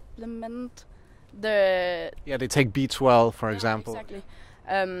supplement the. Yeah, they take B12, for example. Exactly.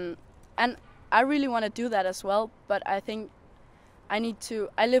 And I really want to do that as well, but I think I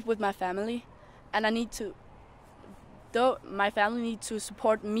live with my family, and my family need to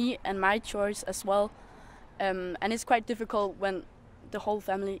support me and my choice as well. And it's quite difficult when the whole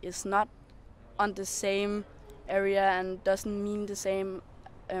family is not on the same area and doesn't mean the same.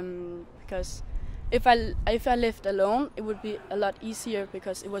 Because if I lived alone, it would be a lot easier,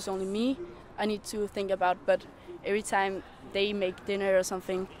 because it was only me I need to think about. But every time they make dinner or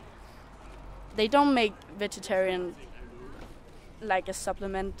something, they don't make vegetarian like a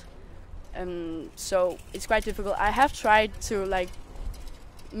supplement. So it's quite difficult. I have tried to like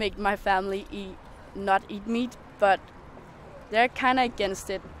make my family not eat meat, but they're kind of against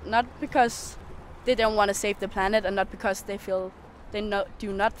it. Not because they don't want to save the planet, and not because they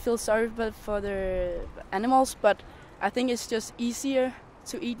do not feel sorry for the animals, but I think it's just easier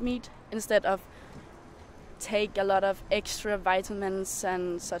to eat meat instead of take a lot of extra vitamins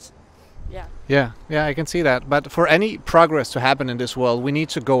and such. Yeah, I can see that. But for any progress to happen in this world, we need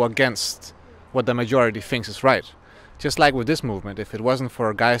to go against what the majority thinks is right. Just like with this movement, if it wasn't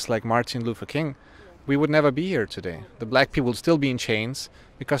for guys like Martin Luther King, we would never be here today. The black people would still be in chains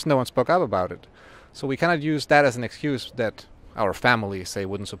because no one spoke up about it. So we cannot use that as an excuse that our family, say,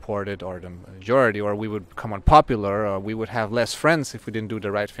 wouldn't support it, or the majority, or we would become unpopular, or we would have less friends if we didn't do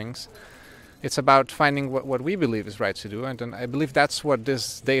the right things. It's about finding what we believe is right to do, and I believe that's what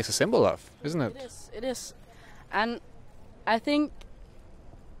this day is a symbol of, isn't it? It is. And I think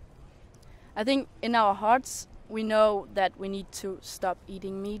in our hearts we know that we need to stop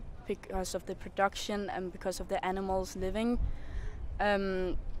eating meat because of the production and because of the animals living.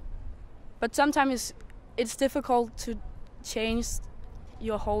 But sometimes it's difficult to change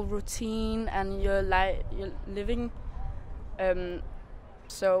your whole routine and your living.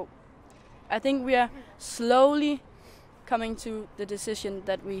 So I think we are slowly coming to the decision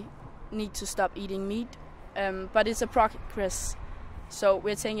that we need to stop eating meat, but it's a progress. So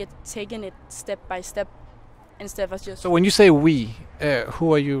we're taking it step by step instead of just. So when you say we,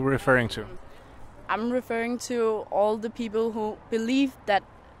 who are you referring to? I'm referring to all the people who believe that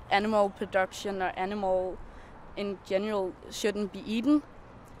animal production or animal in general shouldn't be eaten.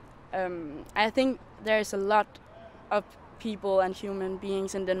 I think there's a lot of people and human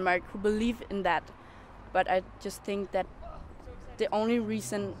beings in Denmark who believe in that, but I just think that the only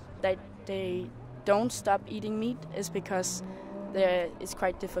reason that they don't stop eating meat is because it's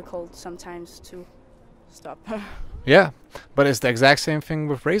quite difficult sometimes to stop. Yeah, but it's the exact same thing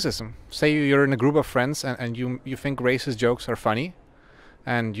with racism. Say you're in a group of friends and you think racist jokes are funny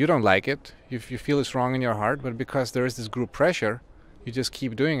and you don't like it, you feel it's wrong in your heart, but because there is this group pressure, you just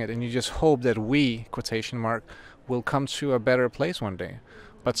keep doing it and you just hope that we, quotation mark, will come to a better place one day.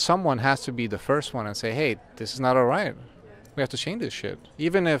 But someone has to be the first one and say, hey, this is not all right. We have to change this shit.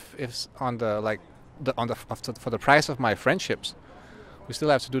 Even if it's for the price of my friendships, we still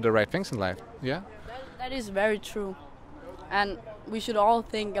have to do the right things in life. Yeah? That is very true. And we should all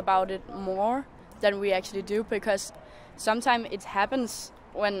think about it more than we actually do, because sometimes it happens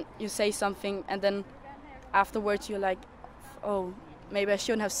when you say something and then afterwards you're like, oh, maybe I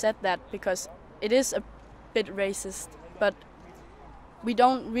shouldn't have said that, because it is a bit racist, but we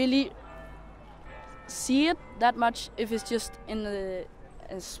don't really see it that much if it's just in the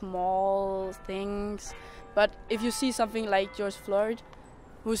small things. But if you see something like George Floyd,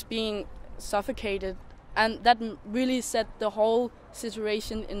 who's being suffocated, and that really set the whole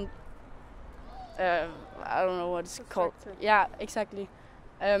situation in I don't know what it's called. Yeah, exactly.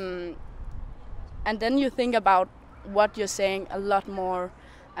 And then you think about what you're saying a lot more,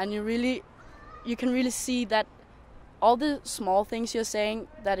 and you can really see that all the small things you're saying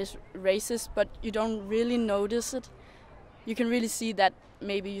that is racist, but you don't really notice it. You can really see that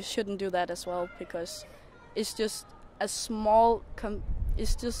maybe you shouldn't do that as well, because it's just a small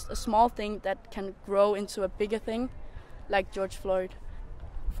thing that can grow into a bigger thing, like George Floyd,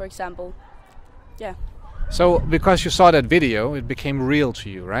 for example. Yeah. So because you saw that video, it became real to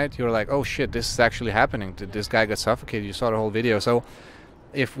you, right? You were like, oh shit, this is actually happening. This guy got suffocated. You saw the whole video. So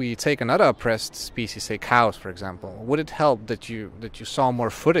if we take another oppressed species, say cows, for example, would it help that you saw more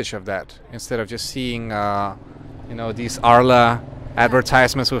footage of that instead of just seeing, these Arla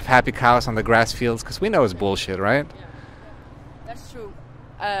advertisements with happy cows on the grass fields? Because we know it's bullshit, right? Yeah. That's true.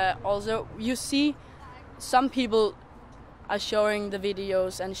 Also, you see some people are showing the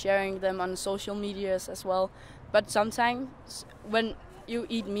videos and sharing them on social medias as well. But sometimes when you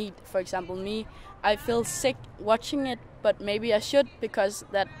eat meat, for example me, I feel sick watching it, but maybe I should, because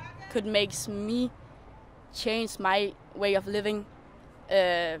that could make me change my way of living.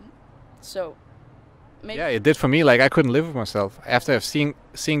 So maybe. Yeah, it did for me. Like, I couldn't live with myself. After seeing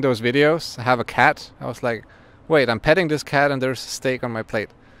those videos, I have a cat. I was like, wait, I'm petting this cat and there's a steak on my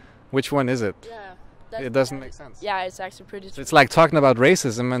plate. Which one is it? Yeah. It doesn't make sense. Yeah, it's actually pretty true. It's like talking about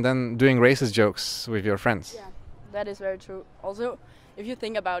racism and then doing racist jokes with your friends. Yeah, that is very true. Also, if you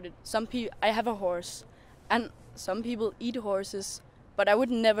think about it, I have a horse, and some people eat horses, but I would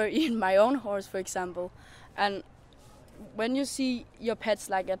never eat my own horse, for example. And when you see your pets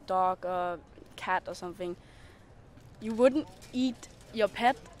like a dog or cat or something, you wouldn't eat your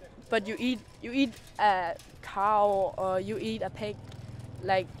pet, but you eat a cow or you eat a pig.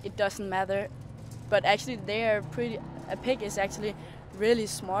 Like, it doesn't matter. But actually, a pig is actually really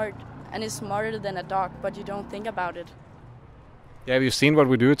smart, and it's smarter than a dog, but you don't think about it. Yeah, have you seen what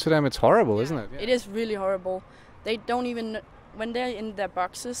we do to them? It's horrible, isn't it? Yeah. It is really horrible. They don't even, when they're in their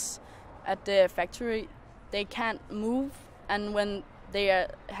boxes at the factory, they can't move, and when they are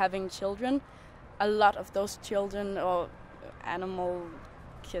having children, a lot of those children or animal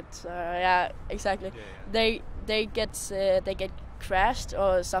kids, yeah, exactly, yeah. They get crashed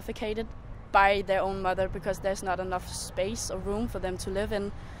or suffocated by their own mother, because there's not enough space or room for them to live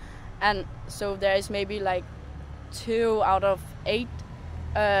in. And so there is maybe like 2 out of 8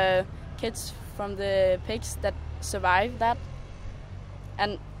 kids from the pigs that survive that.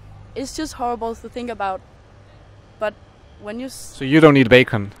 And it's just horrible to think about. But when you... So you don't eat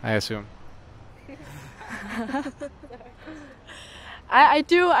bacon, I assume? I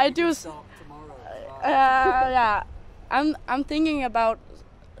do. Yeah, I'm thinking about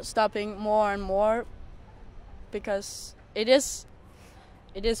stopping more and more, because it is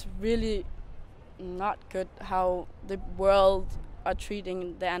really not good how the world are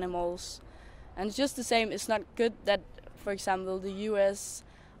treating the animals. And it's just the same, it's not good that, for example, the US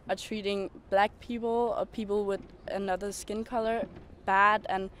are treating black people or people with another skin color bad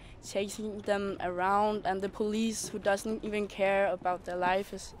and chasing them around, and the police who doesn't even care about their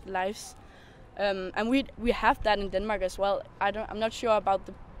lives. And we have that in Denmark as well. I'm not sure about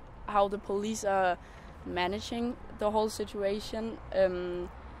how the police are managing the whole situation,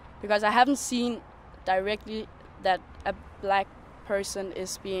 because I haven't seen directly that a black person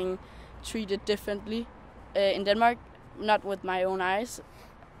is being treated differently in Denmark, not with my own eyes,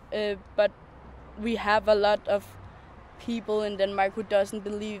 but we have a lot of people in Denmark who doesn't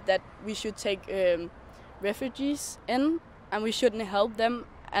believe that we should take refugees in and we shouldn't help them.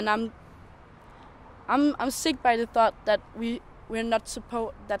 And I'm sick by the thought that we're not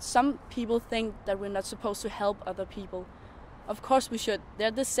supposed, that some people think that we're not supposed to help other people. Of course we should.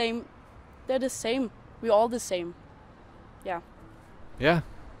 They're the same. We're all the same. Yeah. Yeah,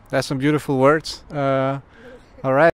 that's some beautiful words. All right.